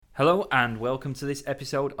Hello and welcome to this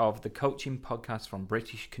episode of the Coaching Podcast from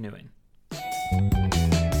British Canoeing.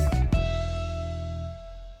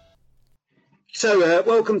 So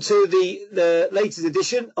welcome to the latest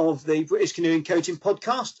edition of the British Canoeing Coaching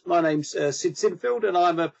Podcast. My name's Sid Sinfield and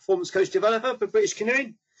I'm a performance coach developer for British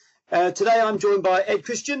Canoeing. Today I'm joined by Ed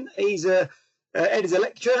Christian. Ed is a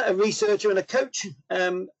lecturer, a researcher and a coach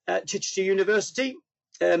at Chichester University.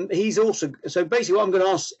 He's also, so basically what I'm going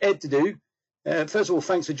to ask Ed to do, first of all,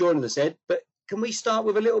 thanks for joining us, Ed, but can we start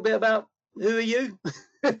with a little bit about who are you?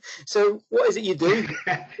 So what is it you do?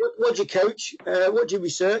 What do you coach? What do you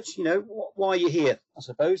research? You know, why are you here, I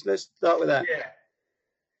suppose? Let's start with that.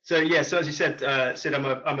 So as you said, Sid, I'm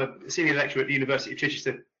a senior lecturer at the University of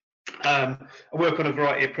Chichester. I work on a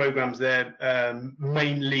variety of programs there,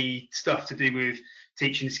 mainly stuff to do with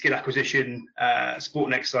teaching skill acquisition, sport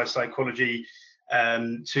and exercise psychology,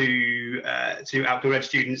 to outdoor ed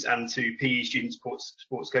students and to PE students,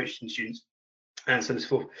 sports coaching students, and so on and so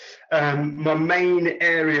forth. My main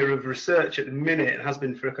area of research at the minute, and has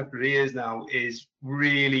been for a couple of years now, is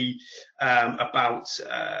really about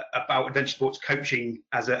adventure sports coaching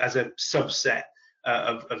as a subset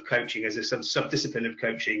of coaching, as a sub-discipline of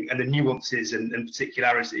coaching, and the nuances and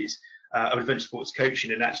particularities of adventure sports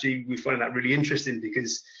coaching. And actually, we find that really interesting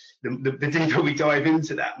because the deeper we dive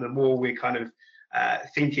into that, the more we're kind of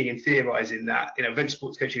thinking and theorizing that, you know, adventure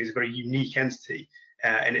sports coaching is a very unique entity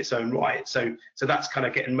in its own right. So that's kind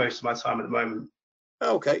of getting most of my time at the moment.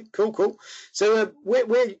 Okay, cool. So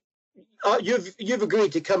you've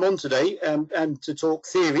agreed to come on today and to talk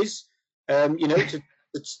theories,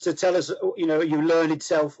 to tell us, you learned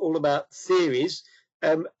self all about theories.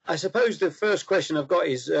 I suppose the first question I've got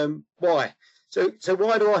is why? So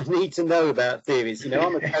why do I need to know about theories? You know,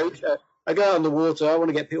 I'm a coach. I go out on the water. I want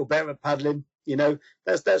to get people better at paddling. You know,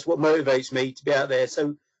 that's what motivates me to be out there.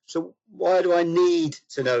 So why do I need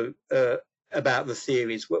to know about the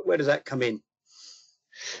theories? Where does that come in?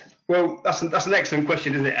 Well, that's an excellent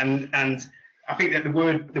question, isn't it? And I think that the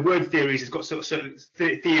word theories has got sort of certain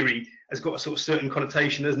theory has got a sort of certain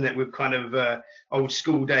connotation, doesn't it, with kind of old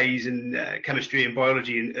school days and chemistry and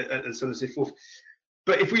biology and so on and so forth.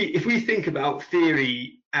 But if we think about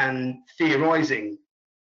theory and theorizing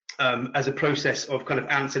as a process of kind of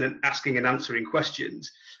asking and answering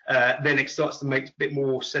questions, then it starts to make a bit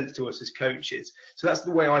more sense to us as coaches. So that's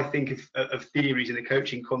the way I think of theories in a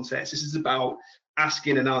coaching context. This is about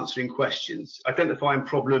asking and answering questions, identifying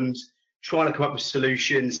problems, trying to come up with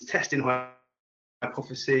solutions, testing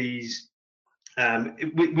hypotheses.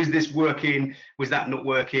 Was this working? Was that not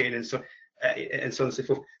working? And so on and so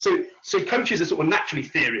forth. So coaches are sort of naturally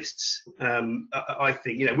theorists. I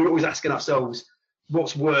think, you know, we're always asking ourselves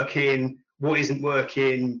what's working, what isn't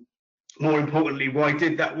working. More importantly, why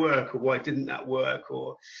did that work, or why didn't that work,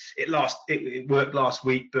 or it worked last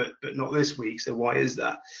week but not this week, so why is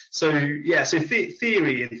that? So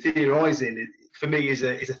theory and theorizing for me is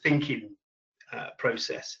a thinking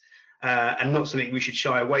process, and not something we should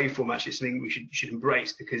shy away from. Actually, something we should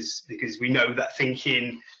embrace, because we know that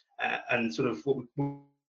thinking and sort of what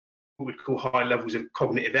we call high levels of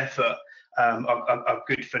cognitive effort are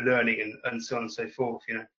good for learning and so on and so forth.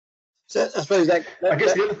 You know. So I suppose I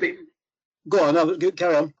guess the other thing. Go on,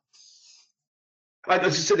 carry on. I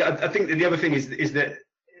think that the other thing is that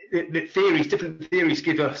different theories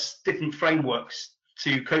give us different frameworks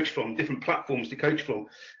to coach from, different platforms to coach from,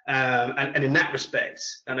 and in that respect,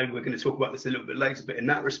 I know we're going to talk about this a little bit later, but in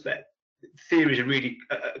that respect, theories are really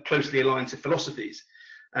closely aligned to philosophies,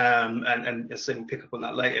 and so we'll pick up on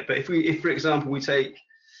that later. But if for example, we take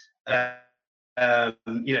one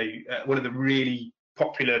of the really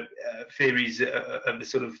popular theories of the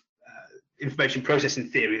sort of information processing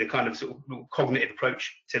theory, the kind of sort of cognitive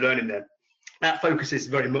approach to learning there, that focuses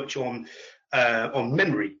very much on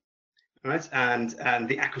memory, right? And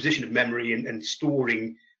the acquisition of memory and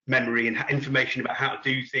storing memory and information about how to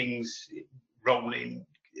do things, rolling,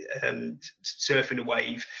 surfing a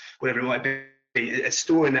wave, whatever it might be,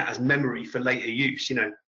 storing that as memory for later use, you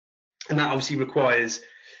know. And that obviously requires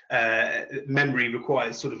memory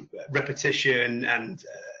requires sort of repetition and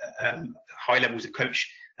high levels of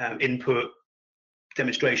coach input,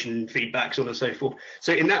 demonstration, feedback, so on and so forth.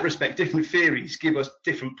 So in that respect, different theories give us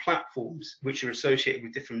different platforms which are associated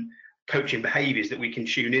with different coaching behaviours that we can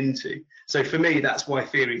tune into. So for me, that's why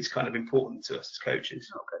theory is kind of important to us as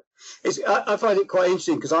coaches. Okay, I find it quite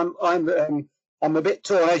interesting because I'm a bit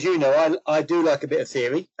torn, as you know. I do like a bit of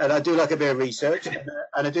theory, and I do like a bit of research, and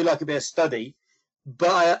I do like a bit of study.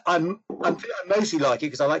 But I mostly like it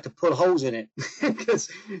because I like to pull holes in it.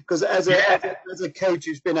 Because as a coach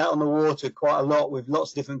who's been out on the water quite a lot with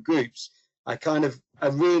lots of different groups, I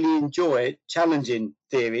really enjoy challenging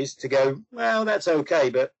theories to go, well, that's okay,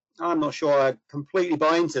 but I'm not sure I completely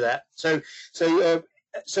buy into that. So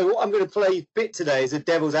what I'm going to play a bit today as a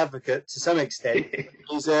devil's advocate to some extent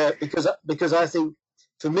is because I think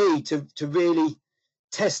for me to really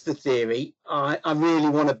test the theory, I really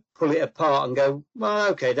want to pull it apart and go, well,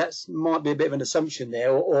 okay, that's might be a bit of an assumption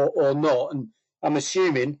there or not. And I'm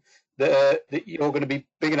assuming that you're going to be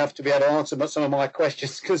big enough to be able to answer some of my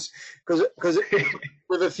questions because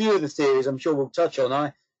with a few of the theories I'm sure we'll touch on,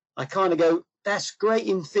 I kind of go, that's great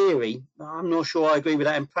in theory. I'm not sure I agree with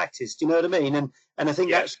that in practice. Do you know what I mean? And I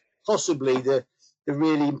think that's possibly the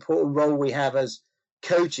really important role we have as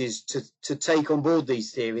coaches to take on board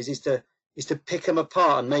these theories is to pick them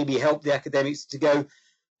apart and maybe help the academics to go,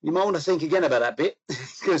 you might want to think again about that bit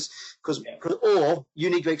or you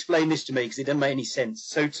need to explain this to me because it doesn't make any sense.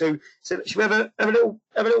 So should we have a little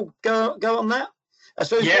go on that? I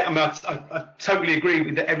suppose. Yeah, I totally agree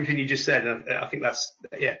with everything you just said. I think that's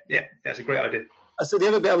a great idea. So the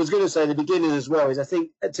other bit I was going to say at the beginning as well is I think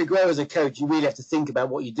to grow as a coach, you really have to think about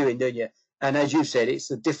what you're doing, don't you? And as you said, it's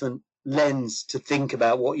a different lens to think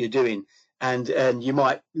about what you're doing. And you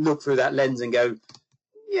might look through that lens and go,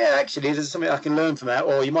 yeah, actually, there's something I can learn from that.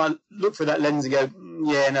 Or you might look through that lens and go,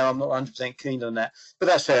 yeah, no, I'm not 100% keen on that. But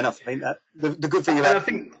that's fair enough. I think that the good thing about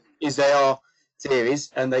it is they are theories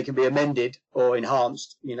and they can be amended or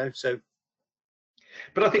enhanced, so.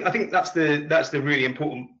 But I think that's the really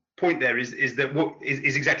important point there is that what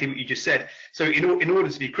is exactly what you just said. So in order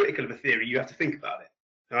to be critical of a theory, you have to think about it,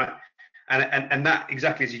 all right? And that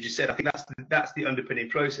exactly as you just said, I think that's the underpinning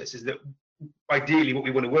process is that ideally what we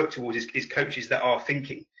want to work towards is coaches that are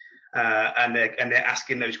thinking and they're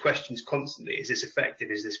asking those questions constantly. Is this effective?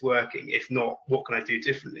 Is this working? If not, what can I do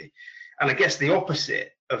differently? And I guess the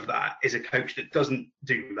opposite of that is a coach that doesn't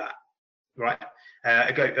do that, right?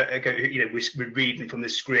 We're reading from the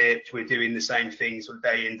script, we're doing the same things sort of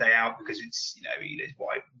day in, day out because it's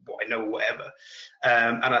what I know or whatever.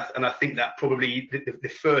 And I think that probably the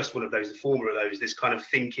first one of those, the former of those, this kind of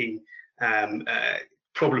thinking,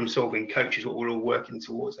 problem-solving coach is what we're all working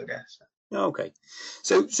towards, I guess. Okay,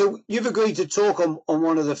 so you've agreed to talk on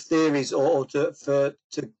one of the theories or to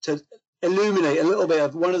illuminate a little bit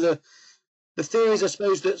of one of the theories, I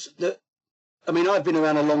suppose, that I mean, I've been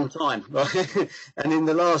around a long time, right? And in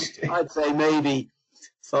the last, I'd say maybe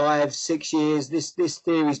 5-6 years, this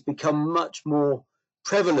theory's become much more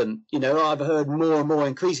prevalent. I've heard more and more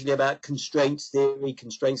increasingly about constraints theory,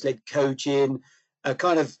 constraints-led coaching,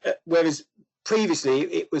 whereas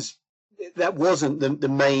previously that wasn't the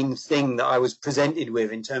main thing that I was presented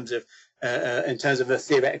with in terms of a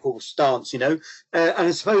theoretical stance, and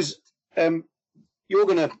I suppose you're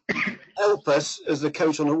going to help us as the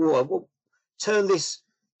coach on the water. Well, turn this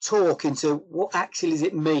talk into what actually does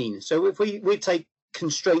it mean? So if we take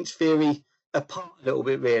constraints theory apart a little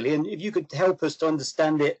bit, really, and if you could help us to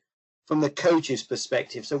understand it from the coach's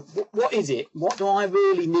perspective. So what is it? What do I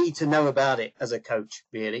really need to know about it as a coach,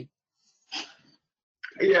 really?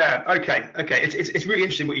 Yeah, okay. It's really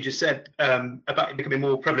interesting what you just said about it becoming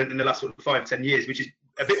more prevalent in the last sort of 5-10 years, which is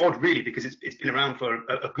a bit odd, really, because it's been around for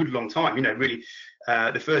a good long time. Really,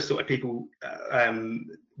 the first sort of people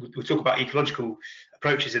we'll talk about ecological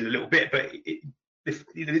approaches in a little bit, but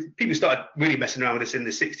people started really messing around with this in the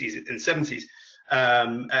 60s and 70s,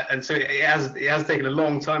 and so it has taken a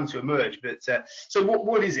long time to emerge. But so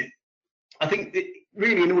what is it? I think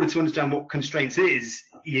really, in order to understand what constraints is,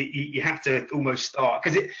 you have to almost start,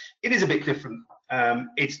 because it is a bit different.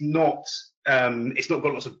 It's not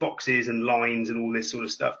got lots of boxes and lines and all this sort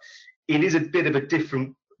of stuff. It is a bit of a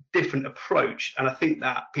different approach, and I think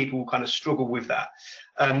that people kind of struggle with that.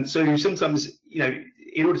 So sometimes,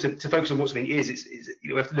 in order to focus on what something is,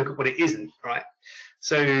 we have to look at what it isn't, right?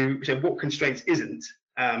 So what constraints isn't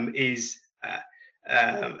is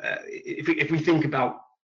if we think about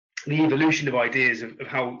the evolution of ideas of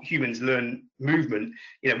how humans learn movement,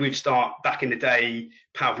 we'd start back in the day,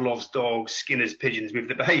 Pavlov's dogs, Skinner's pigeons with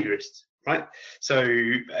the behaviorists, right? So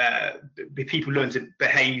people learn to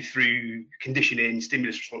behave through conditioning,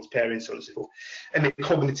 stimulus response pairing, so on and so forth. And the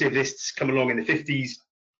cognitivists come along in the 50s,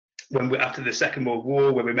 after the Second World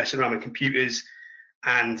War, when we're messing around with computers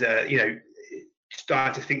and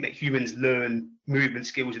starting to think that humans learn movement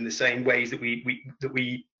skills in the same ways that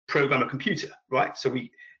we program a computer, right? So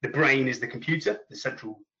the brain is the computer, the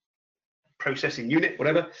central processing unit,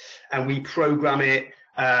 whatever, and we program it,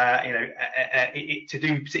 to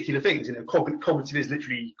do particular things. Cognitive is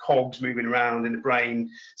literally cogs moving around in the brain,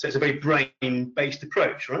 so it's a very brain-based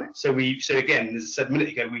approach, right? So again, as I said a minute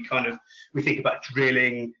ago, we think about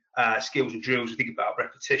drilling skills and drills. We think about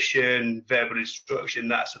repetition, verbal instruction,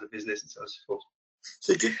 that sort of business, and so on and so forth.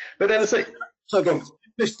 So but then I say, so go on.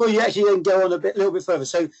 Before you actually then go on a little bit further.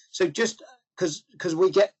 So just because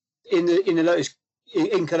we get in the latest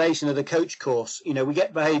incarnation of the coach course, you know, we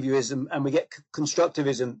get behaviorism and we get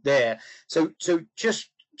constructivism there. So just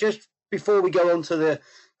before we go on to the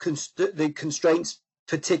constraints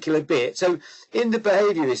particular bit. So in the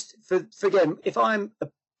behaviorist, for again, if I'm a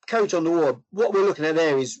coach on the ward, what we're looking at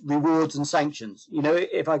there is rewards and sanctions. You know,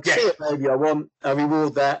 if I see a behavior I want, I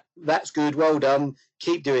reward that. That's good. Well done.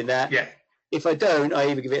 Keep doing that. Yeah. If I don't, I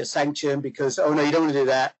either give it a sanction because, oh no, you don't want to do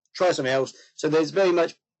that. Try something else. So there's very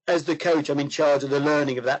much, as the coach, I'm in charge of the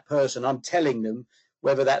learning of that person. I'm telling them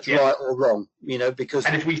whether that's right or wrong, you know, because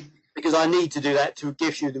I need to do that to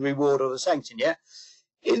give you the reward or the sanction. Yeah.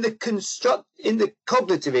 In the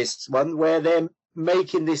cognitivist one, where they're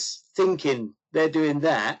making this thinking, they're doing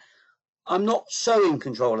that. I'm not so in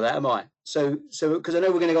control of that, am I? So because I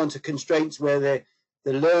know we're going to go on to constraints where the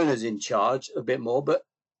learner's in charge a bit more, but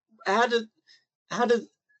how do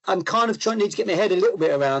I'm kind of need to get my head a little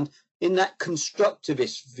bit around in that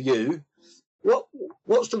constructivist view.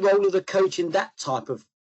 What's the role of the coach in that type of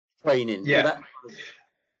training? Yeah.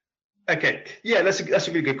 Okay. Yeah, that's a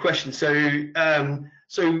really good question. So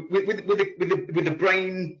with the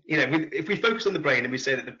brain, you know, if we focus on the brain and we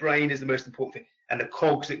say that the brain is the most important thing, and the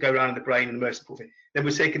cogs that go around in the brain are the most important thing, then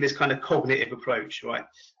we're taking this kind of cognitive approach, right?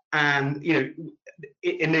 And you know,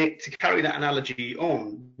 to carry that analogy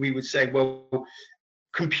on, we would say, well,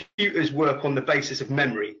 computers work on the basis of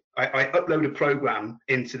memory. I upload a program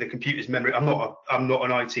into the computer's memory. I'm not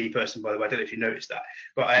an IT person, by the way. I don't know if you noticed that,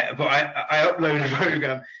 but I upload a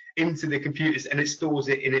program into the computers and it stores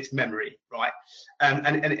it in its memory, right? And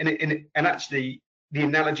actually, the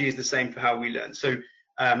analogy is the same for how we learn. So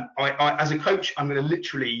I as a coach, I'm going to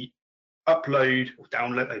literally upload or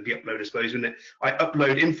download, maybe upload, I suppose, isn't it? I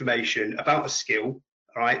upload information about a skill.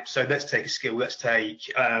 All right. So let's take a skill. Let's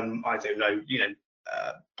take I don't know, you know.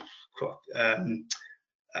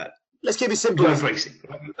 Let's keep it simple. Road racing.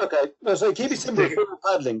 Okay, so keep it simple. Forward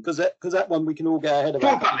paddling, because that one we can all get ahead of.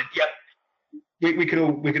 Forward paddling, yeah. We can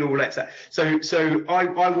all relate to that. So I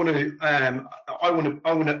want to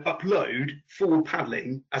upload forward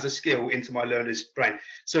paddling as a skill into my learner's brain.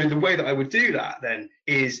 So the way that I would do that then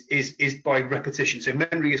is by repetition. So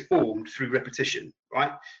memory is formed through repetition,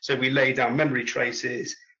 right? So we lay down memory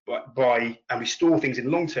traces. And we store things in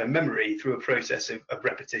long-term memory through a process of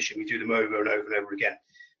repetition. We do them over and over and over again.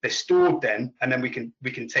 They're stored then, and then we can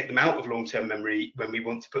take them out of long-term memory when we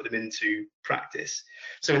want to put them into practice.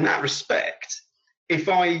 So in that respect, if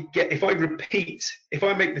I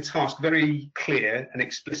make the task very clear and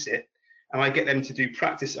explicit, and I get them to do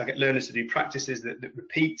practice, I get learners to do practices that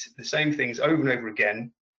repeat the same things over and over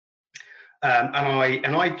again. And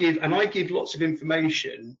I give lots of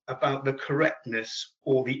information about the correctness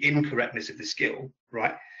or the incorrectness of the skill,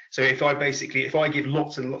 right? So if I give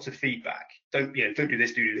lots and lots of feedback, don't do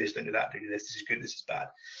this, do this, don't do that, do this, this is good, this is bad,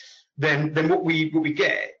 then what we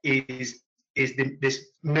get is this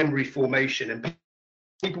memory formation. And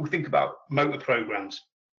people think about motor programs,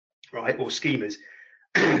 right, or schemas,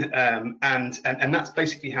 and that's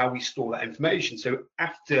basically how we store that information. So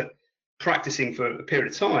after practicing for a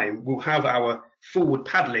period of time, we'll have our forward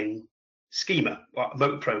paddling schema, our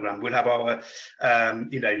motor program. We'll have our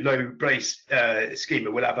low brace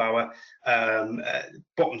schema. We'll have our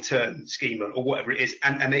bottom turn schema, or whatever it is,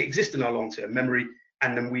 and they exist in our long-term memory,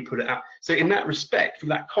 and then we put it out. So in that respect, from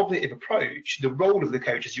that cognitive approach, the role of the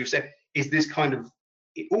coach, as you said, is this kind of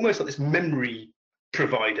almost like this memory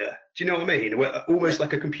provider. Do you know what I mean? Almost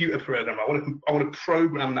like a computer program. I want to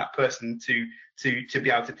program that person to be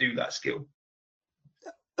able to do that skill.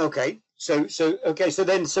 Okay. So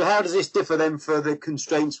how does this differ then for the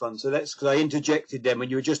constraints one? So that's because I interjected them when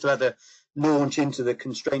you were just about to launch into the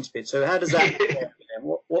constraints bit. So how does that differ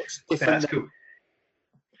then? What's different? That's cool.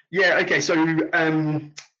 Yeah. Okay. So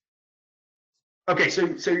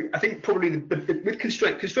so I think probably with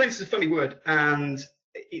constraints is a funny word, and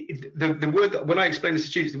the word that, when I explain this to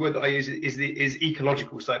students, the word that I use is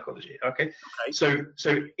ecological psychology. Okay. So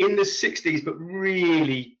in the 60s, but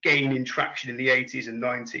really gaining traction in the 80s and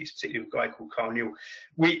 90s, particularly with a guy called Carl Newell,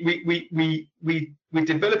 we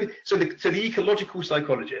developed it. So the ecological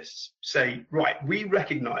psychologists say, right, we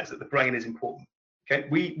recognise that the brain is important. Okay.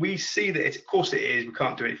 We see that of course it is. We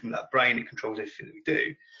can't do it from that brain. It controls everything that we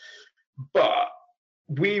do, but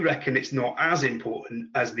we reckon it's not as important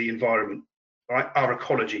as the environment. Right, our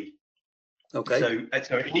ecology. Okay. So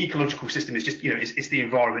an ecological system is just, it's the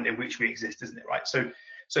environment in which we exist, isn't it? Right. So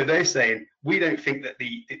they're saying we don't think that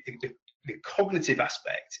the cognitive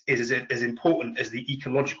aspect is as important as the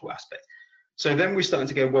ecological aspect. So then we're starting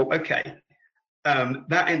to go, well, okay,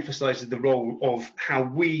 that emphasizes the role of how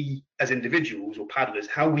we as individuals or paddlers,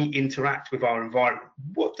 how we interact with our environment.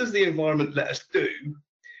 What does the environment let us do?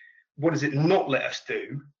 What does it not let us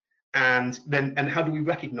do? And how do we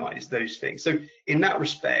recognize those things? So in that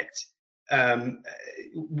respect,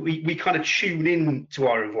 we kind of tune in to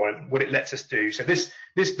our environment, what it lets us do. So this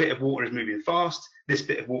bit of water is moving fast, this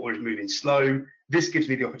bit of water is moving slow, this gives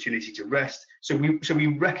me the opportunity to rest. So we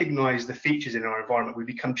recognize the features in our environment, we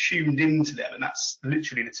become tuned into them, and that's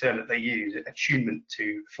literally the term that they use, attunement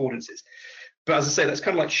to affordances. But as I say, that's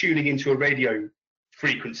kind of like tuning into a radio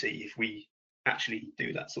frequency, if we actually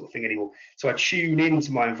do that sort of thing anymore. So I tune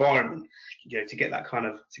into my environment, to get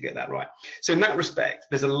that right. So in that respect,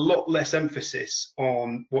 there's a lot less emphasis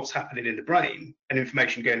on what's happening in the brain and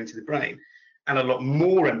information going into the brain, and a lot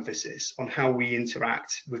more emphasis on how we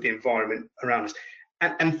interact with the environment around us.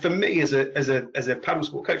 And for me, as a paddle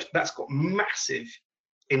sport coach, that's got massive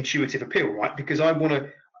intuitive appeal, right? Because I want to,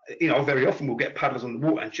 I very often will get paddlers on the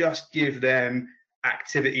water and just give them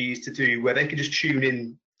activities to do where they can just tune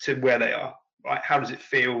in to where they are. Right? How does it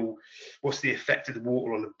feel? What's the effect of the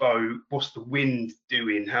water on the boat? What's the wind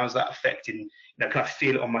doing? How's that affecting? Can I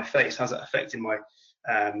feel it on my face? How's that affecting my,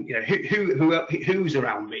 who's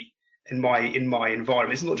around me in my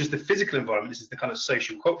environment? It's not just the physical environment. This is the kind of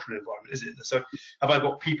social cultural environment, is it? So have I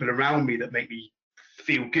got people around me that make me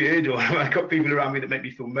feel good, or have I got people around me that make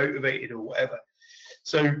me feel motivated, or whatever?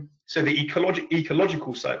 So the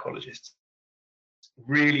ecological psychologists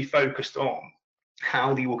really focused on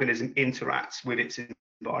how the organism interacts with its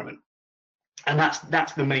environment, and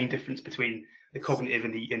that's the main difference between the cognitive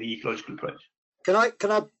and the ecological approach. Can I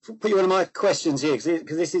put you one of my questions here,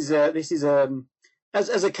 because this is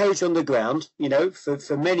as a coach on the ground,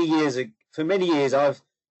 for many years I've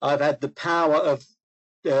had the power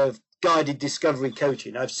of guided discovery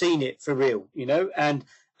coaching. I've seen it for real, and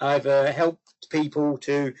I've helped people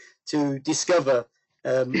to discover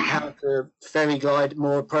how to ferry glide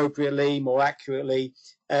more appropriately, more accurately,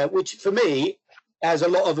 which for me has a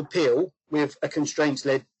lot of appeal with a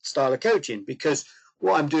constraints-led style of coaching, because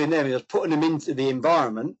what I'm doing there is putting them into the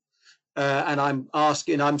environment, and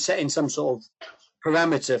I'm setting some sort of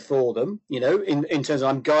parameter for them, in terms of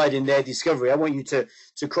I'm guiding their discovery. I want you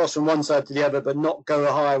to cross from one side to the other, but not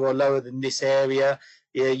go higher or lower than this area.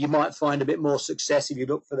 Yeah, you might find a bit more success if you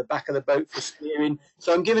look for the back of the boat for steering.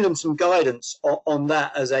 So I'm giving them some guidance on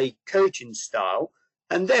that as a coaching style.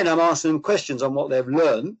 And then I'm asking them questions on what they've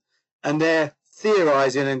learned, and they're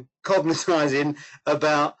theorizing and cognizing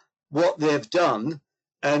about what they've done.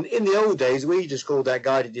 And in the old days, we just called that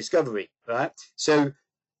guided discovery, right? So,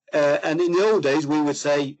 and in the old days, we would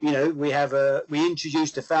say, we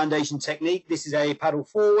introduced a foundation technique. This is how you paddle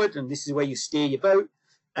forward, and this is where you steer your boat.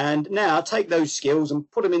 And now take those skills and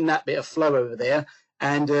put them in that bit of flow over there.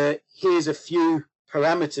 And here's a few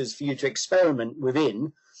parameters for you to experiment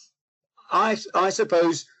within. I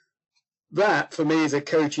suppose that for me is a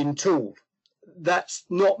coaching tool. That's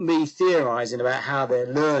not me theorizing about how they're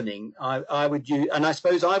learning. I would use, and I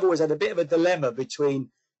suppose I've always had a bit of a dilemma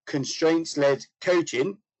between constraints-led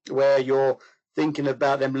coaching, where you're thinking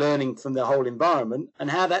about them learning from the whole environment, and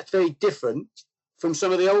how that's very different from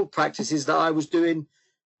some of the old practices that I was doing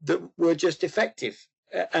that were just effective.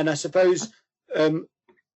 And I suppose in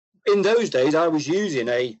those days I was using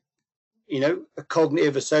a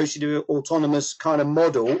cognitive associative autonomous kind of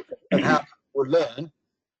model of how people would learn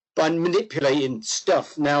by manipulating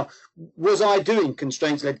stuff. Now, was I doing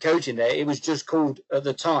constraints-led coaching there? It was just called at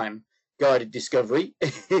the time guided discovery.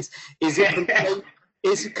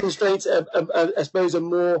 Is constraints I suppose a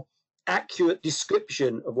more accurate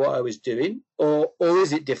description of what I was doing, or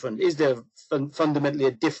is it different? Is there fundamentally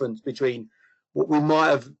a difference between what we might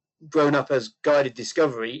have grown up as guided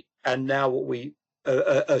discovery and now what we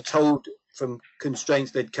are told from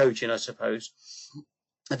constraints-led coaching, I suppose?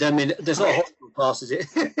 I don't mean there's not a hospital class, is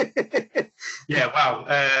it? Yeah, wow.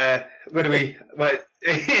 Where do we where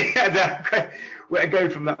to go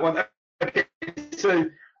from that one? Okay, so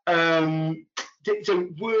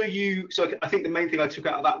were you? So I think the main thing I took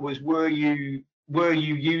out of that was were you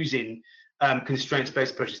using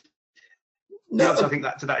constraints-based approaches? No, I think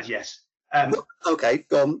that is yes. Okay,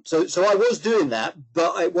 so I was doing that,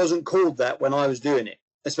 but it wasn't called that when I was doing it.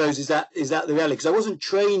 I suppose is that the reality? Because I wasn't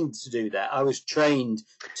trained to do that. I was trained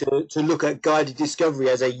to look at guided discovery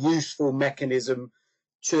as a useful mechanism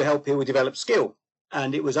to help people develop skill,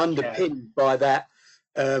 and it was underpinned by that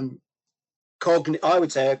I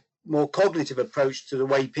would say more cognitive approach to the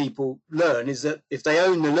way people learn is that if they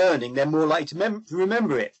own the learning, they're more likely to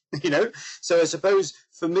remember it. So I suppose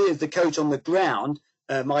for me as the coach on the ground,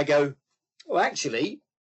 I go, well, actually,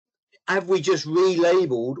 have we just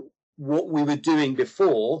relabeled what we were doing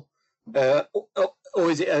before, or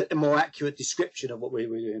is it a more accurate description of what we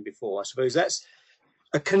were doing before? I suppose that's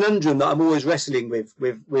a conundrum that I'm always wrestling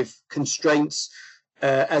with constraints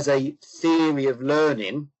as a theory of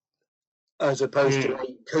learning, as opposed to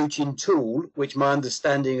a coaching tool, which my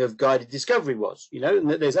understanding of guided discovery was, and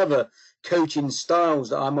that there's other coaching styles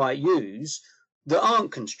that I might use that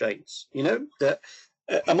aren't constraints, that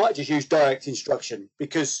I might just use direct instruction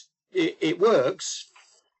because it works,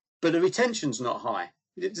 but the retention's not high.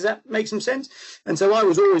 Does that make some sense? And so I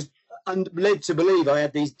was always led to believe I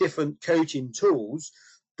had these different coaching tools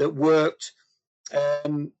that worked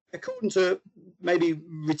according to maybe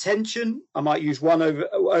retention. I might use one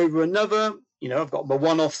over another. I've got my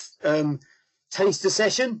one-off taster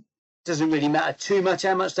session. Doesn't really matter too much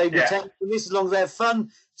how much they retain from this, as long as they have fun.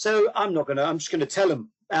 So I'm just going to tell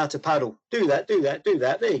them how to paddle. Do that.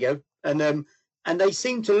 There you go. And they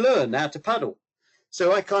seem to learn how to paddle.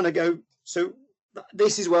 So I kind of go, so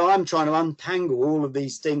this is where I'm trying to untangle all of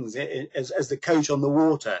these things as the coach on the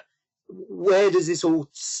water. Where does this all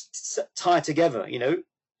tie together?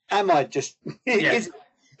 Am I just is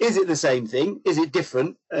it the same thing? Is it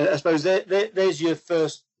different? I suppose there's your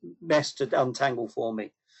first mess to untangle for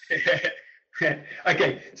me.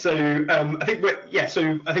 Okay, so I think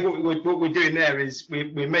what we're doing there is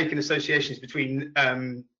we're making associations between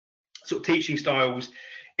sort of teaching styles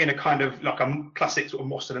in a kind of like a classic sort of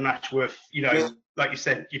Mostert and Ashworth, like you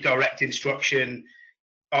said, your direct instruction,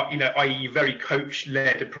 i.e. very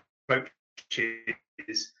coach-led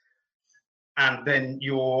approaches, and then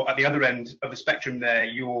you're at the other end of the spectrum there,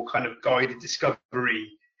 your kind of guided discovery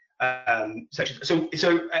section.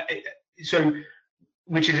 So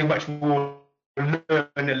which is a much more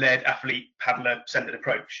learner-led, athlete, paddler-centered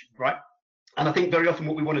approach, right? And I think very often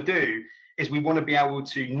what we want to do is we want to be able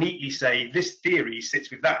to neatly say this theory sits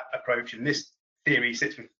with that approach and this theory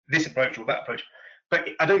sits with this approach or that approach. But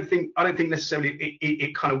I don't think necessarily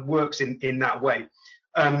it kind of works in that way.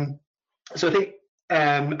 So I think,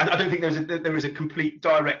 and I don't think there is a complete,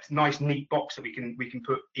 direct, nice, neat box that we can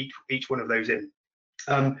put each one of those in.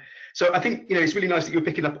 So I think it's really nice that you're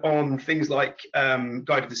picking up on things like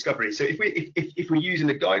guided discovery. So if we're using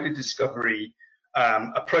a guided discovery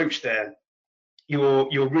approach there,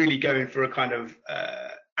 you're really going for a kind of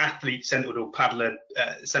athlete-centered or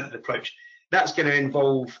paddler-centered approach. That's going to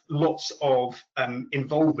involve lots of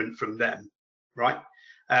involvement from them, right?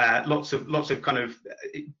 Lots of kind of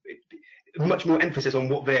much more emphasis on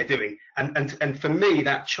what they're doing, and for me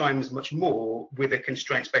that chimes much more with a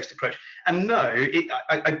constraints-based approach. And no,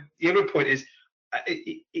 the other point is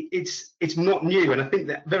it's not new, and I think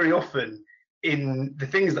that very often in the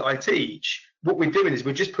things that I teach, what we're doing is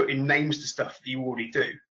we're just putting names to stuff that you already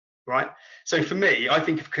do, right? So for me, I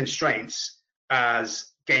think of constraints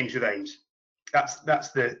as games with aims. That's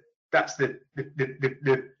the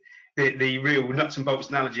real nuts and bolts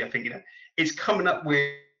analogy. I think it's coming up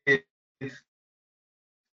with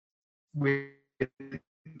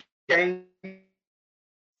games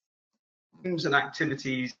and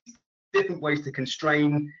activities, different ways to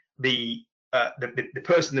constrain the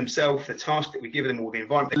person themselves, the task that we give them, or the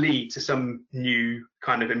environment that lead to some new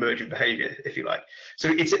kind of emergent behavior, if you like.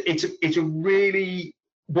 So it's a really,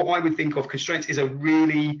 what I would think of constraints is a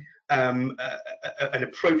really an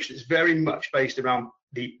approach that's very much based around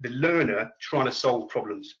the learner trying to solve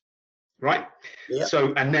problems, right? Yep.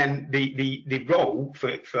 So, and then the role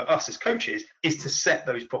for us as coaches is to set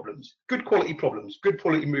those problems, good quality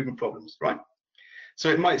movement problems, right? So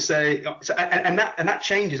it might say, and that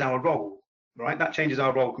changes our role. Right, that changes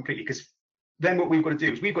our role completely, because then what we've got to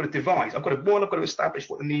do is we've got to devise. I've got to establish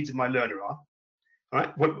what the needs of my learner are.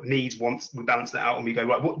 Right, what needs, wants, we balance that out, and we go,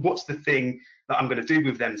 right, what's the thing that I'm going to do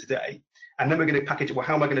with them today, and then we're going to package it. Well,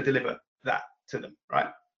 how am I going to deliver that to them,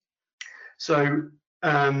 right? So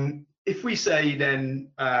if we say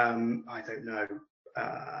then, I don't know,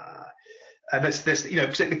 let's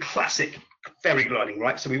the classic ferry gliding,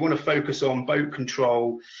 right? So we want to focus on boat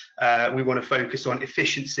control, we want to focus on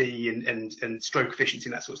efficiency and stroke efficiency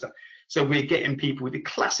and that sort of stuff. So we're getting people with the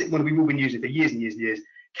classic one we've all been using for years and years and years.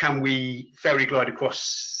 Can we ferry glide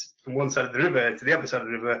across from one side of the river to the other side of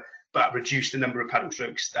the river, but reduce the number of paddle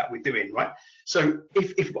strokes that we're doing, right? So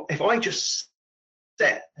if I just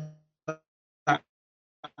set that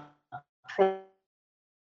problem,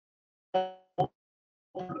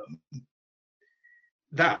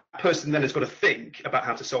 that person then has got to think about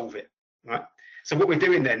how to solve it, right? So what we're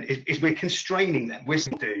doing then is we're constraining them. We're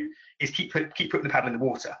going to do is keep putting the paddle in the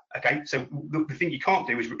water. Okay. So the thing you can't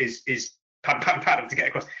do is paddle to get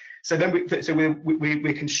across. So then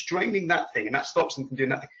we're constraining that thing, and that stops them from doing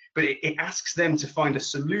that thing. But it asks them to find a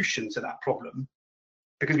solution to that problem,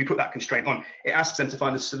 because we put that constraint on. It asks them to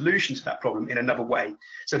find a solution to that problem in another way.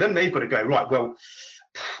 So then they've got to go, right, well,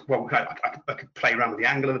 I could play around with the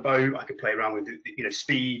angle of the boat. I could play around with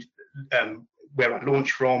speed, where I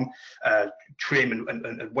launch from, trim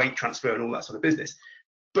and weight transfer and all that sort of business.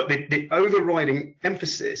 But the overriding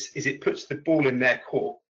emphasis is it puts the ball in their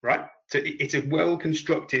court, right? So it's a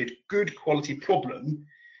well-constructed, good quality problem.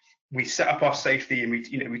 We set up our safety, and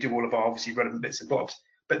we do all of our obviously relevant bits and bobs.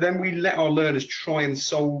 But then we let our learners try and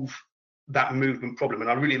solve that movement problem. And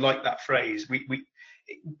I really like that phrase.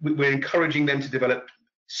 We're encouraging them to develop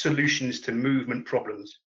solutions to movement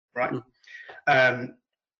problems, right? And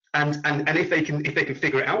if they can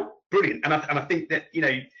figure it out, brilliant. And I think that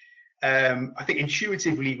I think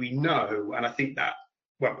intuitively we know, and I think that,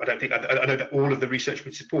 well, I know that all of the research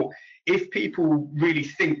would support, if people really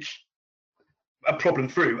think a problem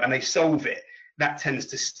through and they solve it, that tends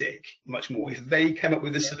to stick much more. If they come up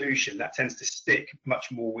with a solution, that tends to stick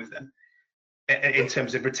much more with them in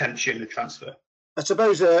terms of retention and transfer. I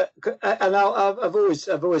suppose, and I've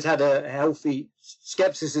always had a healthy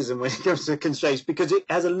skepticism when it comes to constraints, because it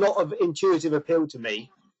has a lot of intuitive appeal to me.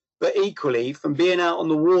 But equally, from being out on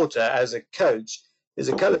the water as a coach, there's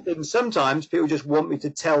a couple of things. Sometimes people just want me to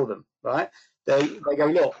tell them, right? They go,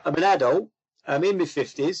 look, I'm an adult, I'm in my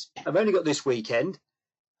 50s, I've only got this weekend,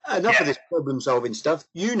 enough of this problem solving stuff.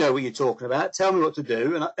 You know what you're talking about. Tell me what to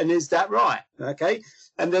do, and is that right? Okay.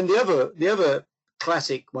 And then the other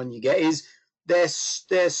classic one you get is they're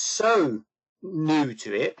so new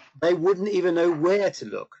to it, they wouldn't even know where to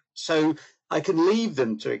look. So I can leave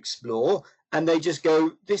them to explore, and they just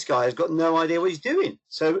go, this guy has got no idea what he's doing.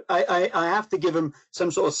 So I have to give them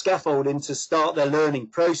some sort of scaffolding to start their learning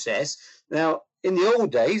process. Now, in the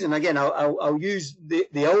old days, and again, I'll use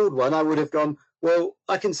the old one, I would have gone, well,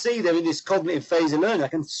 I can see they're in this cognitive phase of learning. I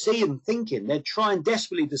can see them thinking. They're trying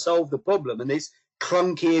desperately to solve the problem, and it's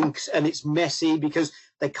clunky and it's messy because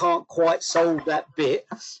they can't quite solve that bit.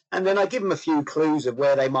 And then I give them a few clues of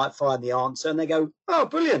where they might find the answer, and they go, oh,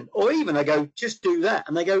 brilliant. Or even I go, just do that.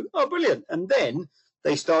 And they go, oh, brilliant. And then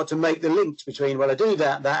they start to make the links between, well, I do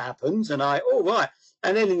that, that happens. And oh, right.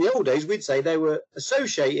 And then in the old days, we'd say they were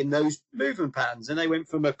associating those movement patterns, and they went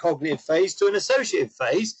from a cognitive phase to an associative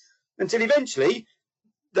phase until eventually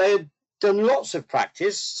they had done lots of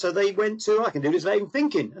practice. So they went to, I can do this without even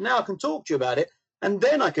thinking. And now I can talk to you about it. And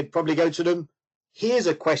then I could probably go to them, here's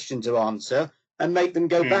a question to answer, and make them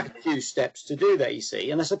go back a few steps to do that, you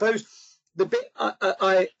see. And I suppose the bit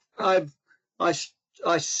I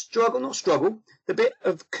struggle, the bit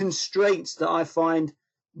of constraints that I find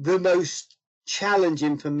the most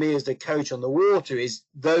challenging for me as the coach on the water is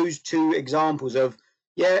those two examples of,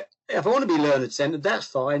 yeah, if I want to be learner-centered, that's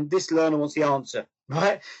fine. This learner wants the answer,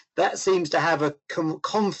 right? That seems to have a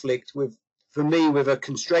conflict for me with a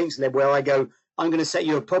constraints level where I go, I'm going to set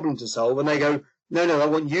you a problem to solve. And they go, no, I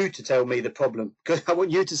want you to tell me the problem because I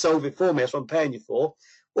want you to solve it for me. That's what I'm paying you for.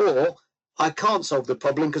 Or I can't solve the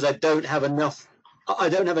problem because I don't have enough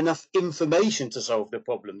information to solve the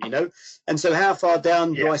problem, And so how far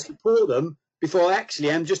down do I support them before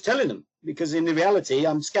actually I'm just telling them? Because in the reality,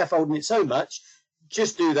 I'm scaffolding it so much.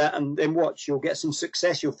 Just do that and then watch. You'll get some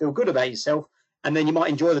success. You'll feel good about yourself. And then you might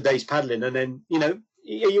enjoy the day's paddling. And then, are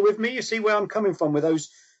you with me? You see where I'm coming from with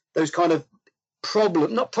those kind of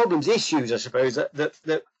issues, I suppose,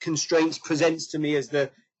 that constraints presents to me as the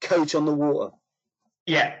coach on the water.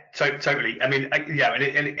 Yeah, totally. I mean,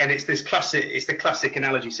 and it's the classic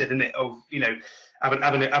analogy, said, isn't it, of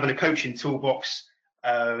having a coaching toolbox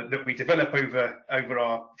that we develop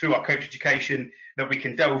through our coach education that we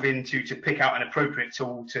can delve into to pick out an appropriate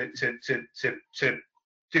tool to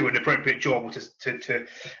do an appropriate job, or to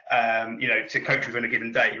coach within a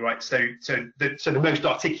given day, right? So the most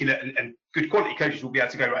articulate and good quality coaches will be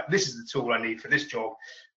able to go, right, this is the tool I need for this job,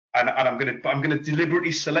 and I'm going to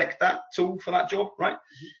deliberately select that tool for that job, right?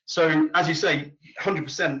 So as you say,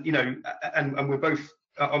 100%, and we're both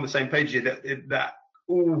on the same page here that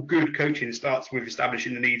all good coaching starts with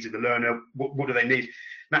establishing the needs of the learner. What do they need?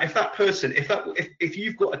 Now, if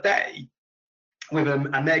you've got a day with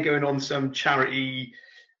them and they're going on some charity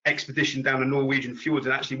expedition down the Norwegian fjords,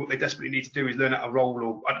 and actually what they desperately need to do is learn how to roll,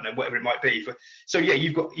 or I don't know, whatever it might be. So yeah,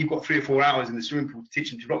 you've got 3 or 4 hours in the swimming pool to teach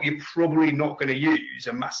them to roll. You're probably not going to use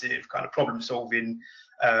a massive kind of problem solving,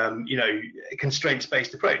 constraints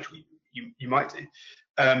based approach. You might do.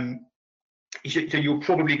 so you're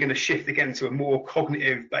probably going to shift again to a more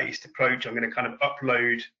cognitive-based approach. I'm going to kind of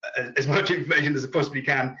upload as much information as I possibly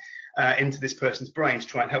can into this person's brain to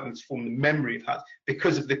try and help them to form the memory of that,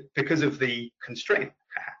 because of the constraint,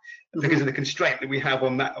 because of the constraint that we have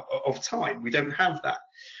on that of time. We don't have that.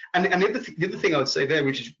 And the other thing I would say there,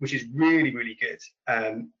 which is really, really good,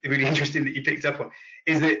 really interesting that you picked up on,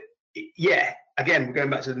 is that, yeah, again, we're going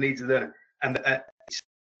back to the needs of the learner, and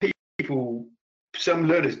some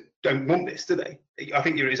learners don't want this, do they? I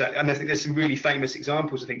think and I think there's some really famous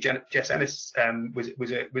examples. I think Jess Ennis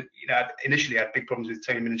initially had big problems with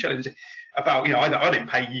Tony Minicelli about, I didn't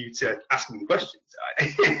pay you to ask me questions.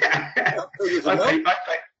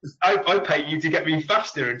 I pay you to get me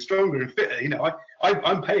faster and stronger and fitter.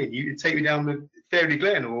 I'm paying you to take me down the Fairley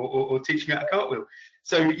Glen or teach me how to cartwheel.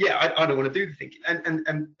 So yeah, I don't want to do the thinking,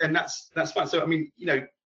 and that's fine. So I mean,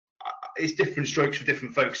 it's different strokes for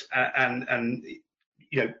different folks, and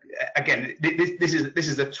again, this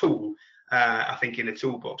is a tool, I think, in a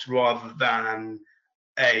toolbox, rather than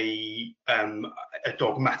a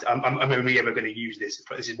dogmatic. I'm only ever going to use this.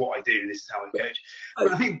 This is what I do. This is how I coach.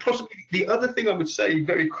 But I think possibly the other thing I would say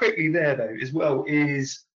very quickly there, though, as well,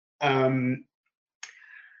 is, and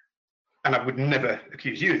I would never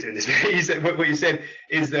accuse you of doing this. What you said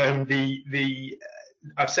is I've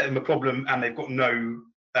set them a problem and they've got no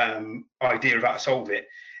idea of how to solve it.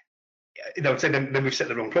 They would say then we've set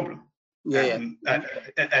the wrong problem. And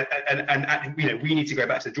we need to go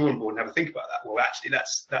back to the drawing board and have a think about that. Well, actually,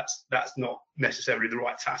 that's not necessarily the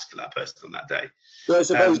right task for that person on that day. So I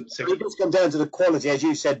suppose it does come down to the quality, as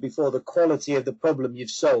you said before, the quality of the problem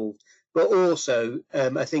you've solved. But also,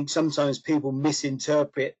 I think sometimes people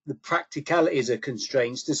misinterpret the practicalities of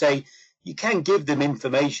constraints to say you can give them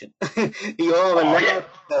information. You are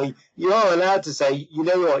allowed to say, you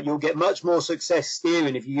know what, you'll get much more success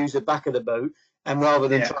steering if you use the back of the boat, and rather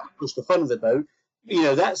than try to push the front of the boat.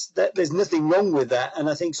 There's nothing wrong with that. And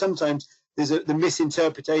I think sometimes the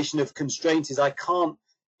misinterpretation of constraints is I can't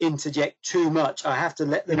interject too much. I have to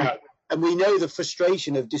let them. No. And we know the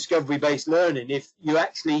frustration of discovery-based learning. If you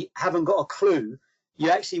actually haven't got a clue,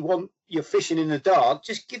 you're fishing in the dark.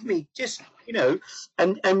 Just give me,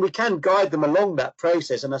 and we can guide them along that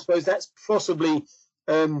process. And I suppose that's possibly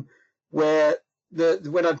where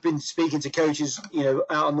when I've been speaking to coaches,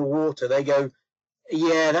 out on the water, they go,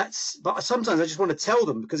 yeah, but sometimes I just want to tell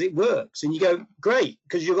them because it works. And you go, great,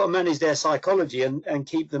 because you've got to manage their psychology and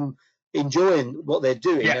keep them enjoying what they're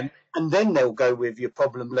doing. Yeah. And then they'll go with your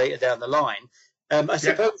problem later down the line. I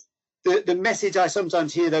suppose the message I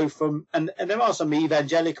sometimes hear, though, from, and there are some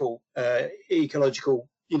evangelical, ecological,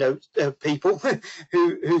 people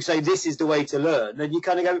who say this is the way to learn. And you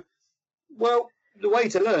kind of go, well, the way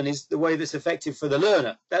to learn is the way that's effective for the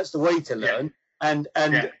learner. That's the way to learn. Yeah.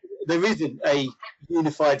 And there isn't a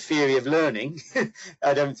unified theory of learning,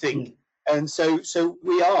 I don't think. And so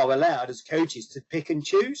we are allowed as coaches to pick and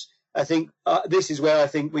choose. I think this is where I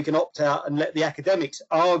think we can opt out and let the academics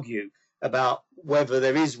argue about whether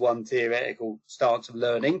there is one theoretical stance of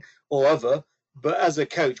learning or other. But as a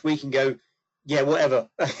coach, we can go, yeah, whatever.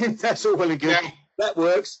 That's all well and good. Yeah. That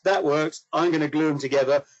works. I'm going to glue them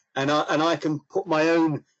together, and I can put my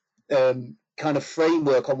own kind of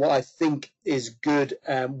framework on what I think is good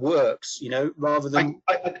and works. Rather than.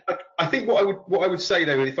 I think what I would say,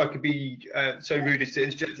 though, if I could be so rude, is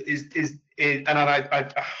and I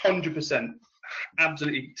 100%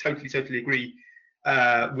 absolutely totally agree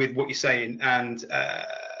with what you're saying, and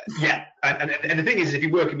the thing is, if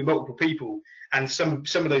you're working with multiple people and some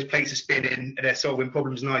of those plates are spinning and they're solving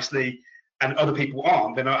problems nicely and other people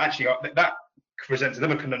aren't, then that presents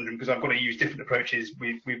another conundrum, because I've got to use different approaches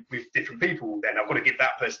with different people. Then I've got to give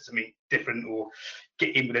that person something different, or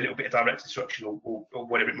get in with a little bit of direct instruction or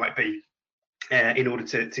whatever it might be, in order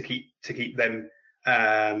to keep them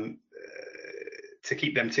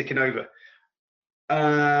ticking over.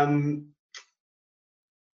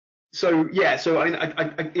 So I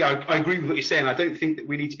agree with what you're saying. I don't think that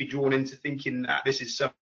we need to be drawn into thinking that this is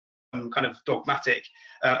some kind of dogmatic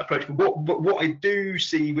approach. But what I do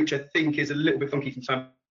see, which I think is a little bit funky from time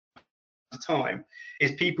to time,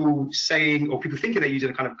 is people saying, or people thinking they're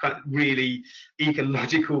using a kind of really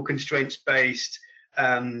ecological, constraints-based,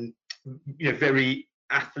 very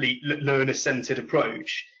athlete learner-centered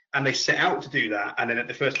approach, and they set out to do that, and then at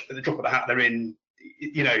the drop of the hat, they're in,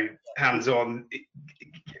 hands-on,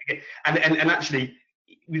 and actually,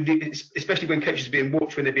 especially when coaches are being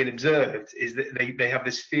watched, when they're being observed, is that they have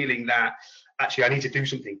this feeling that actually I need to do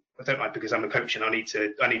something, don't I? Because I'm a coach and I need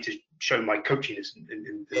to show my coachiness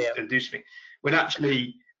and do something. When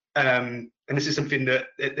actually, and this is something that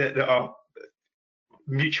our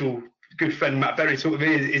mutual good friend Matt Berry taught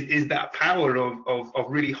me is that power of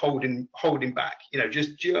really holding back.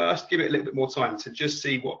 Just give it a little bit more time to just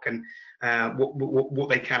see what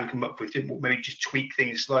they can come up with, maybe just tweak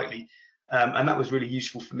things slightly, and that was really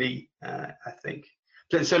useful for me, I think.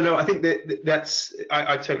 So no, I think that's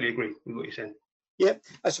I totally agree with what you're saying. Yeah,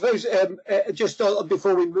 I suppose just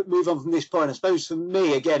before we move on from this point, I suppose for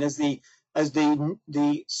me again, as the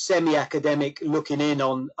semi-academic looking in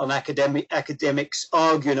on academics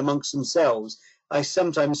arguing amongst themselves, I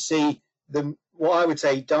sometimes see them, what I would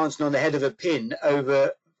say, dancing on the head of a pin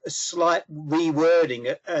over a slight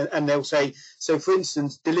rewording, and they'll say, so for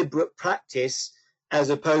instance, deliberate practice as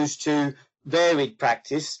opposed to varied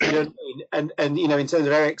practice. You know what I mean? And in terms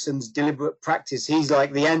of Erikson's deliberate practice, he's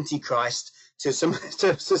like the Antichrist to some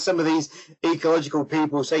of these ecological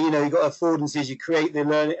people. Say, you've got affordances, you create the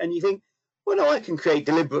learning, and you think, well, no, I can create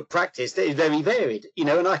deliberate practice that is very varied,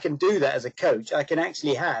 and I can do that as a coach. I can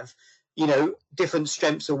actually have, different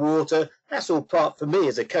strengths of water. That's all part for me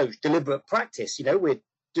as a coach, deliberate practice. We're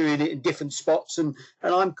doing it in different spots, and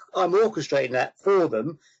I'm orchestrating that for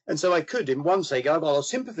them. And so I could, in one say, go, I've got a lot of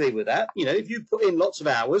sympathy with that. If you put in lots of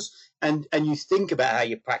hours and you think about how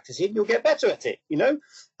you practice it, you'll get better at it.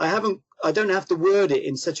 I don't have to word it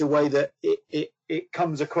in such a way that it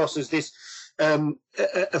comes across as this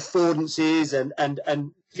affordances and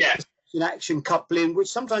action coupling, which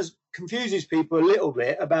sometimes confuses people a little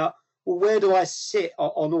bit about, well, where do I sit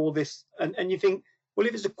on all this? And you think, well,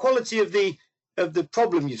 if it's the quality of the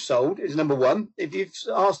problem you've solved is number one. If you've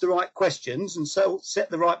asked the right questions and set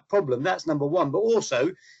the right problem, that's number one. But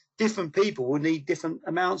also, different people will need different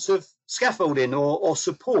amounts of scaffolding or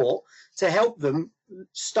support to help them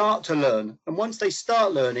start to learn. And once they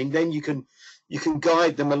start learning, then you can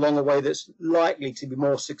guide them along a way that's likely to be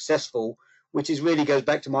more successful, which really goes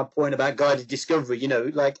back to my point about guided discovery.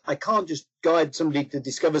 I can't just guide somebody to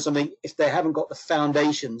discover something if they haven't got the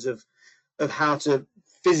foundations of how to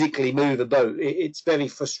physically move a boat. It's very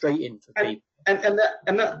frustrating for people. And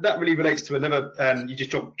that really relates to another. You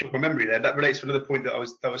just dropped my memory there. That relates to another point that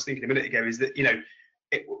I was thinking a minute ago. Is that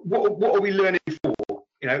what are we learning for?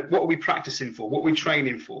 What are we practicing for? What are we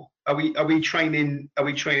training for? Are we training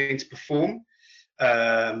to perform?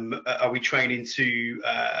 Are we training to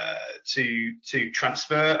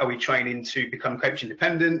transfer? Are we training to become coach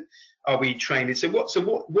independent? Are we training? So what's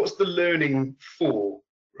the learning for,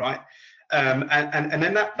 right? And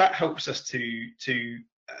then that helps us to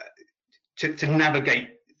navigate,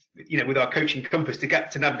 with our coaching compass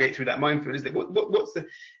to navigate through that minefield. Is that what's the,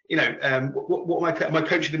 what am I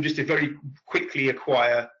coaching them just to very quickly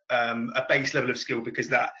acquire a base level of skill because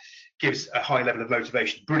that gives a high level of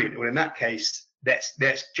motivation? Brilliant. Well, in that case,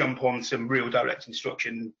 let's jump on some real direct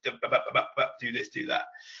instruction. Do this, do that.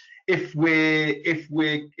 If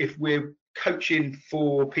we're coaching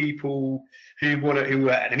for people who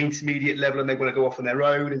are at an intermediate level and they want to go off on their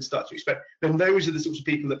own and start to expect, then those are the sorts of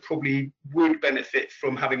people that probably would benefit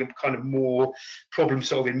from having a kind of more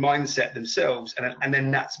problem-solving mindset themselves, and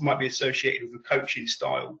then that might be associated with a coaching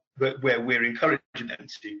style where we're encouraging them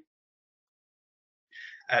to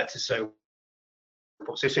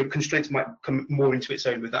so constraints might come more into its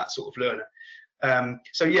own with that sort of learner.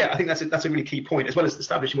 So yeah, I think that's a really key point, as well as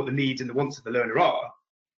establishing what the needs and the wants of the learner are.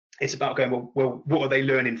 It's about going, well, what are they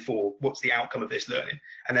learning for? What's the outcome of this learning?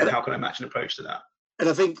 And then how can I match an approach to that? And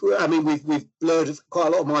I think, we've blurred quite a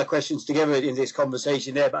lot of my questions together in this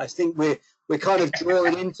conversation there, but I think we're kind of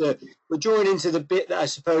drawing into the bit that I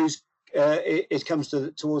suppose it comes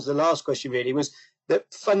towards the last question really, was that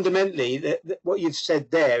fundamentally that what you've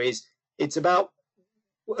said there is it's about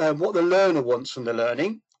what the learner wants from the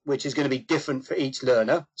learning, which is going to be different for each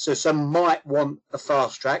learner. So some might want a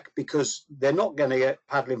fast track because they're not going to get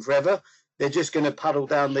paddling forever. They're just going to paddle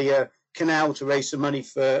down the canal to raise some money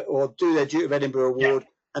or do their Duke of Edinburgh award,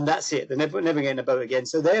 and that's it. They're never getting a boat again.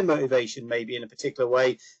 So their motivation may be in a particular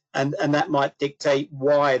way, and that might dictate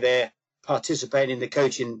why they're participating in the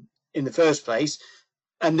coaching in the first place.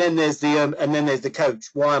 And then there's the coach.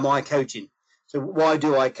 Why am I coaching? So why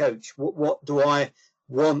do I coach? What do I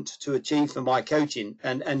want to achieve for my coaching,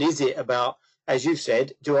 and is it about, as you've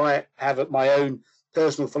said, do I have my own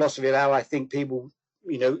personal philosophy of how I think people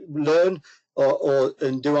learn,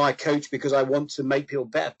 and do I coach because I want to make people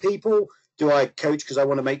better people? Do I coach because I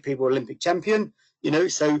want to make people Olympic champion?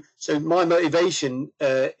 So my motivation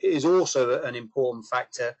is also an important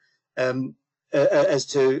factor as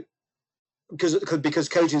to because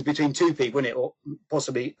coaching is between two people, isn't it, or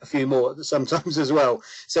possibly a few more sometimes as well.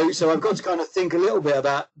 So I've got to kind of think a little bit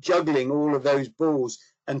about juggling all of those balls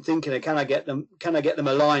and thinking, can I get them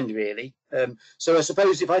aligned really? So I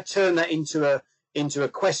suppose if I turn that into into a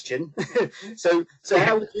question. so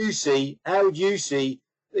how would you see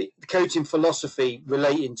the coaching philosophy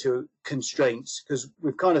relating to constraints? Because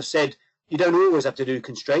we've kind of said you don't always have to do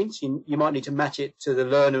constraints. You might need to match it to the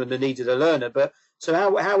learner and the needs of the learner. But so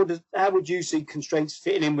how would you see constraints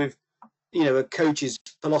fitting in with, you know, a coach's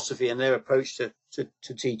philosophy and their approach to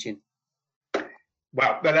teaching?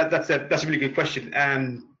 Wow, well, that's a really good question,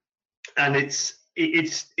 and it's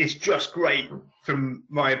just great from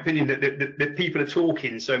my opinion that people are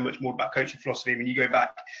talking so much more about coaching philosophy. When you go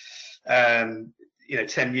back, 10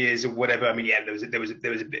 years or whatever. I mean, yeah, there was a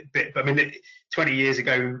bit, but I mean, 20 years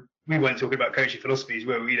ago we weren't talking about coaching philosophy as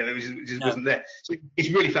well. You know, it just wasn't there. So it's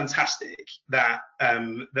really fantastic that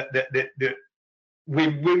that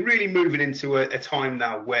we're really moving into a time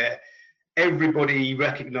now where everybody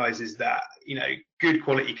recognises that, you know, good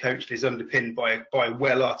quality coaching is underpinned by a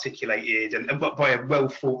well articulated and by a well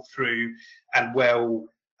thought through and well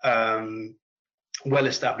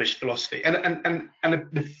established philosophy. And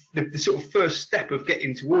the sort of first step of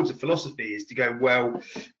getting towards a philosophy is to go, well,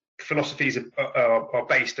 philosophies are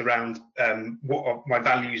based around what my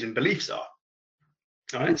values and beliefs are.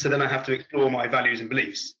 All right, so then I have to explore my values and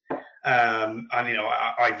beliefs. And you know,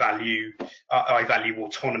 I value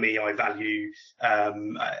autonomy. I value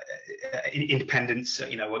independence.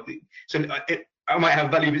 You know, so I might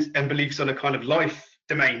have values and beliefs on a kind of life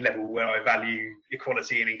domain level where I value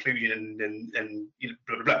equality and inclusion and you know,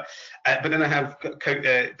 blah blah blah. But then I have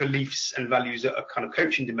beliefs and values at a kind of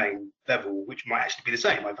coaching domain level, which might actually be the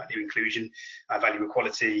same. I value inclusion. I value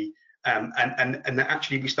equality. And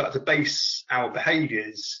actually we start to base our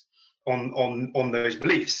behaviours on those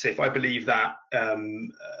beliefs. So if I believe that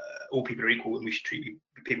all people are equal and we should treat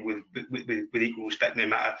people with equal respect, no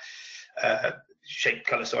matter shape,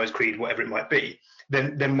 colour, size, creed, whatever it might be,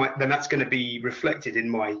 then that's going to be reflected in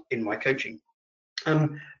my coaching.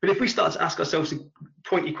 But if we start to ask ourselves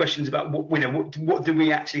pointy questions about what do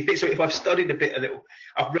we actually think? So if I've studied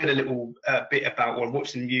I've read a little bit about, or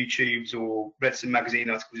watched some YouTubes or read some magazine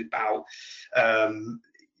articles about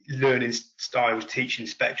learning styles, teaching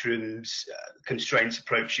spectrums, constraints,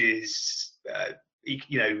 approaches,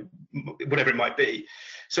 you know, whatever it might be.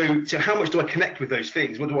 So how much do I connect with those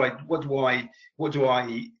things? What do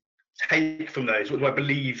I take from those? What do I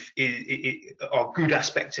believe are good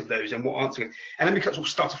aspects of those, and what aren't? And then we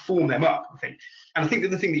start to form them up, I think. And I think that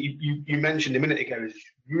the thing that you mentioned a minute ago is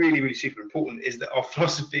really, really super important, is that our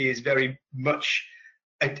philosophy is very much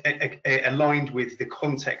aligned with the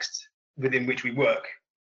context within which we work.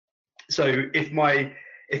 So if my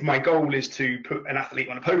goal is to put an athlete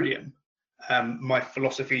on a podium, my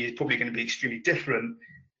philosophy is probably going to be extremely different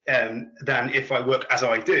than if I work as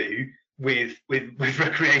I do with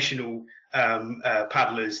recreational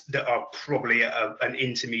paddlers that are probably at an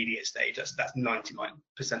intermediate stage. That's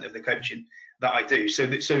 99% of the coaching that I do. So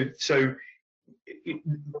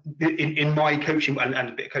in my coaching and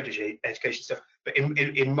a bit of coaching education stuff, but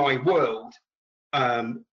in my world,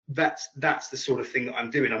 that's the sort of thing that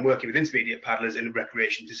I'm doing. I'm working with intermediate paddlers in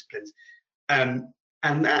recreation disciplines, and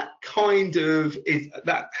that kind of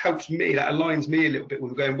that helps me. That aligns me a little bit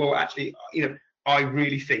with going, well, actually, you know, I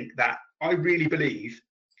really believe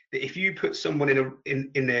that if you put someone in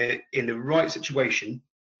the right situation,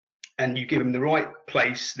 and you give them the right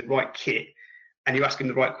place, the right kit, and you ask them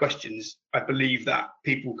the right questions, I believe that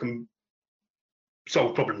people can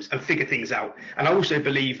solve problems and figure things out. And I also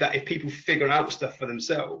believe that if people figure out stuff for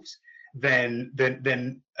themselves, then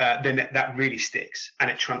that really sticks, and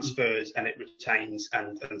it transfers and it retains,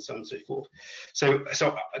 and so on and so forth. So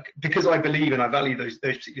because I believe and I value those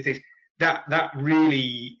particular things, that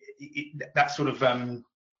really that sort of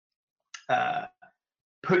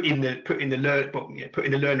putting the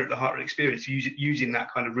learner at the heart of the experience, using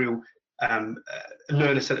that kind of real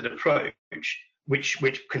learner-centered approach, which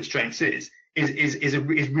constraints is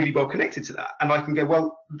really well connected to that. And I can go,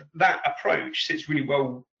 well, that approach sits really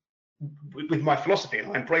well with my philosophy,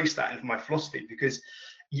 and I embrace that in my philosophy, because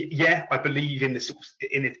yeah, I believe in the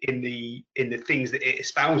things that it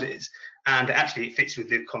espouses, and actually it fits with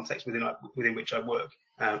the context within which I work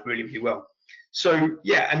really, really well. So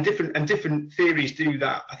yeah, and different theories do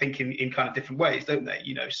that, I think, in kind of different ways, don't they?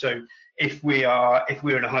 You know, so if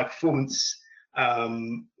we're in a high performance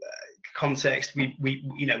context, we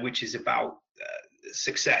you know, which is about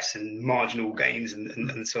success and marginal gains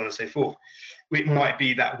and so on and so forth, it might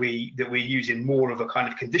be that we're using more of a kind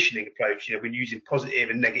of conditioning approach. You know, we're using positive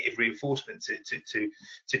and negative reinforcement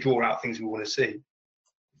to draw out things we want to see.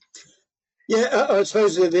 Yeah, I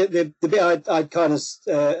suppose the bit I'd kind of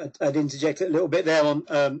I'd interject a little bit there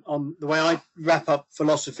on the way I wrap up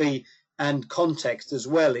philosophy and context as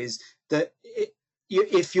well, is that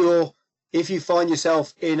if you're if you find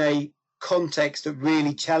yourself in a context that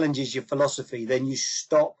really challenges your philosophy, then you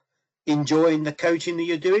stop enjoying the coaching that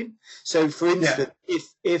you're doing. So, for instance,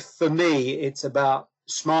 if for me it's about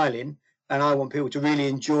smiling and I want people to really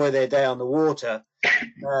enjoy their day on the water,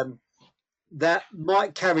 that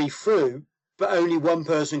might carry through, but only one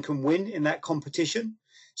person can win in that competition.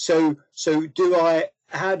 So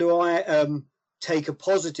how do I take a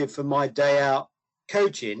positive from my day out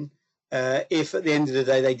coaching if at the end of the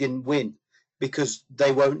day they didn't win, because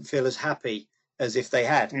they won't feel as happy as if they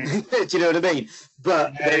had. Do you know what I mean?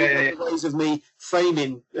 But there are ways of me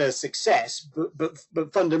framing success, but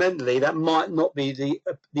fundamentally that might not be the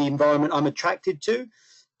environment I'm attracted to.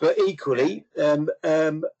 But equally,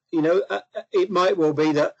 it might well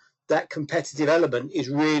be that competitive element is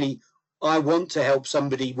really, I want to help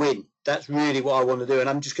somebody win. That's really what I want to do. And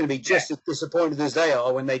I'm just going to be just as disappointed as they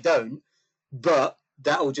are when they don't. But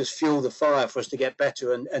that will just fuel the fire for us to get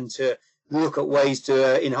better and to look at ways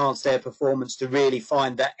to enhance their performance, to really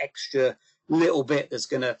find that extra little bit that's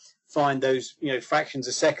going to find those, fractions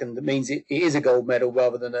a second. That means it is a gold medal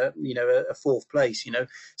rather than a fourth place,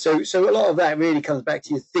 So a lot of that really comes back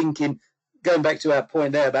to your thinking, going back to our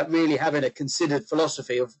point there about really having a considered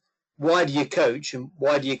philosophy of why do you coach and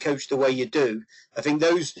why do you coach the way you do. I think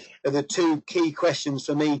those are the two key questions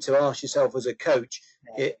for me to ask yourself as a coach.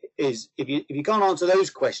 Is if you can't answer those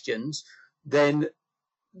questions, then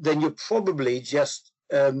you're probably just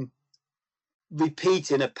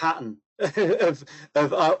repeating a pattern of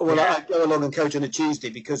I go along and coach on a Tuesday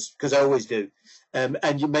because I always do,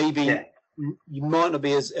 and you you might not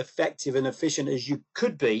be as effective and efficient as you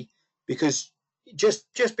could be, because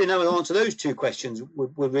just being able to answer those two questions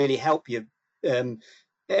would really help you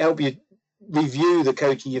review the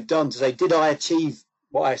coaching you've done to say, did I achieve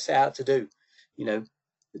what I set out to do?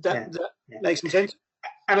 That makes some sense.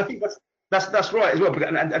 And I think that's right as well.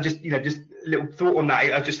 And I just just a little thought on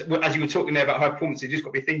that. I just, as you were talking there about high performance, you just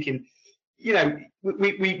got me thinking.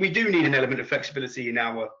 We do need an element of flexibility in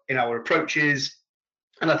our approaches.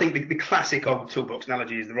 And I think the classic old toolbox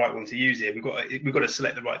analogy is the right one to use here. We've got to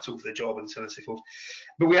select the right tool for the job and so on and so forth.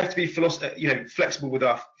 But we have to be flexible with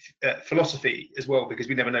our philosophy as well, because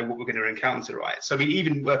we never know what we're going to encounter, right? So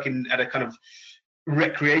even working at a kind of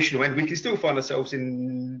recreational end, we can still find ourselves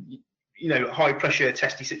in high pressure,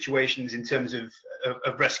 testy situations in terms of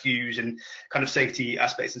rescues and kind of safety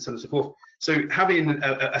aspects and so on and so forth. So having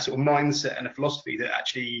a sort of mindset and a philosophy that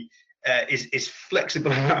actually is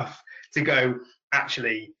flexible enough to go,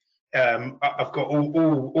 actually, I've got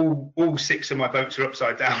all six of my boats are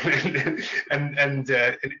upside down,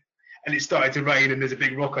 and it started to rain, and there's a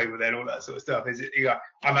big rock over there, and all that sort of stuff.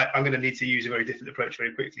 I'm going to need to use a very different approach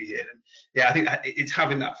very quickly here. And I think it's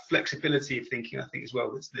having that flexibility of thinking, I think, as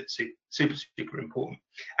well, that's super important.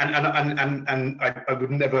 And I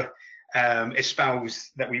would never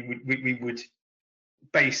espouse that we would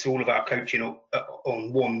base all of our coaching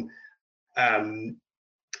on one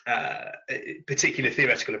particular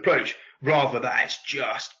theoretical approach, rather that it's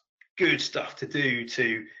just good stuff to do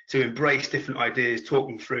to embrace different ideas, talk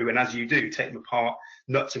them through, and as you do, take them apart,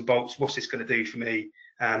 nuts and bolts. What's this going to do for me?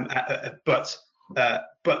 But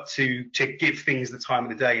to give things the time of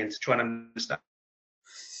the day and to try and understand.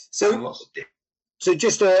 So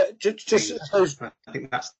just I think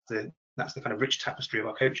that's the kind of rich tapestry of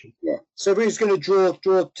our coaching. Yeah. So we're just going to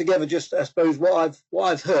draw together just, I suppose, what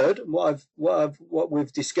I've heard and what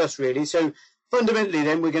we've discussed really. So fundamentally,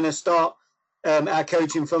 then we're going to start our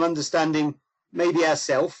coaching from understanding maybe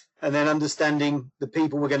ourselves, and then understanding the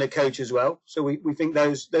people we're going to coach as well. So we think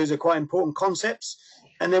those are quite important concepts.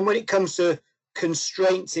 And then when it comes to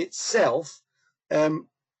constraints itself,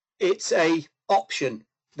 it's a option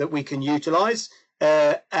that we can utilize.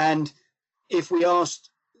 And if we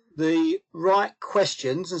asked the right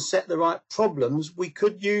questions and set the right problems, we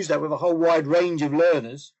could use that with a whole wide range of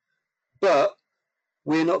learners, but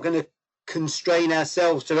we're not going to constrain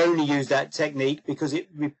ourselves to only use that technique, because it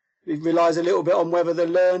relies a little bit on whether the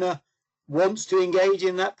learner wants to engage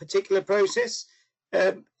in that particular process.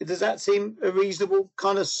 Does that seem a reasonable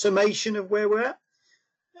kind of summation of where we're at?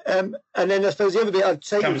 And then I suppose the other bit I'd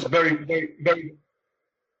say sounds very, very, very.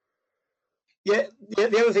 Yeah. The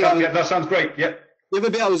other thing. That sounds great. Yeah. The other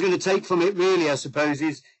bit I was going to take from it, really, I suppose,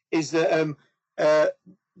 is that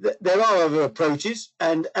there are other approaches,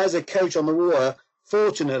 and as a coach on the water,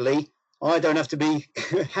 fortunately, I don't have to be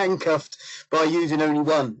handcuffed by using only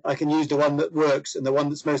one. I can use the one that works and the one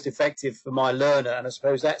that's most effective for my learner. And I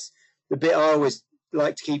suppose that's the bit I always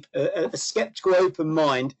like to keep a skeptical, open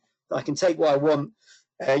mind, that I can take what I want,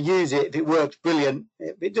 use it. If it works, brilliant.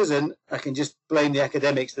 If it doesn't, I can just blame the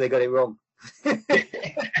academics that they got it wrong.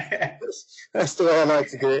 That's the way I like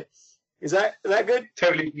to do it. Is that good?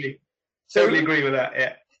 Totally agree. So, Totally agree with that.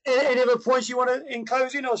 Yeah. Any other points you want to in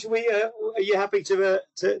closing, or should we? Are you happy to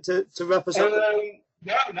wrap us up?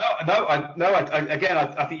 No.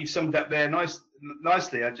 I think you've summed up there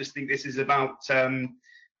nicely. I just think this is about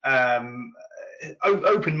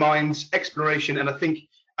open minds, exploration, and I think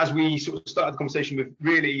as we sort of started the conversation with,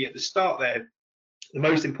 really at the start there, the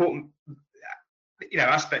most important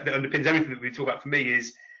aspect that underpins everything that we talk about for me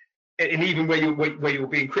is, and even where you're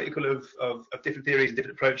being critical of different theories and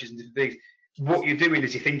different approaches and different things, what you're doing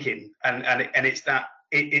is you're thinking, and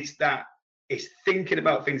it's thinking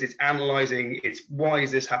about things, it's analysing, it's why is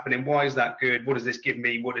this happening, why is that good, what does this give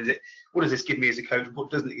me, what does this give me as a coach, what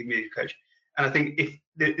doesn't it give me as a coach? And I think if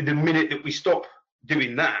the minute that we stop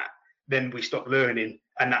doing that, then we stop learning,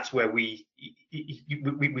 and that's where we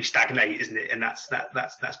stagnate, isn't it? And that's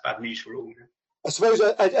bad news for all. I suppose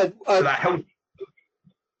so that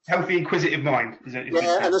healthy inquisitive mind. And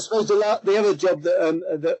I suppose the other job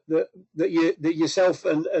that yourself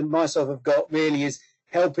and myself have got really is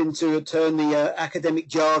helping to turn the academic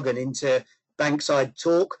jargon into bankside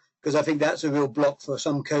talk, because I think that's a real block for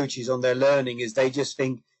some coaches on their learning, is they just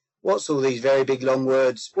think, what's all these very big long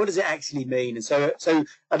words? What does it actually mean? And so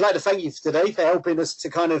I'd like to thank you today for helping us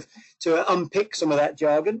to unpick some of that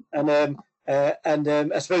jargon. And I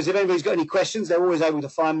suppose if anybody's got any questions, they're always able to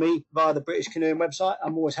find me via the British Canoeing website.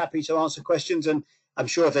 I'm always happy to answer questions, and I'm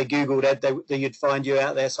sure if they Googled Ed, you'd find you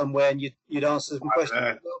out there somewhere, and you'd answer some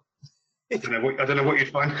questions. I don't know what you'd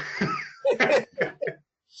find.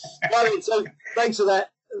 So thanks for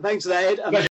that. Thanks for that, Ed.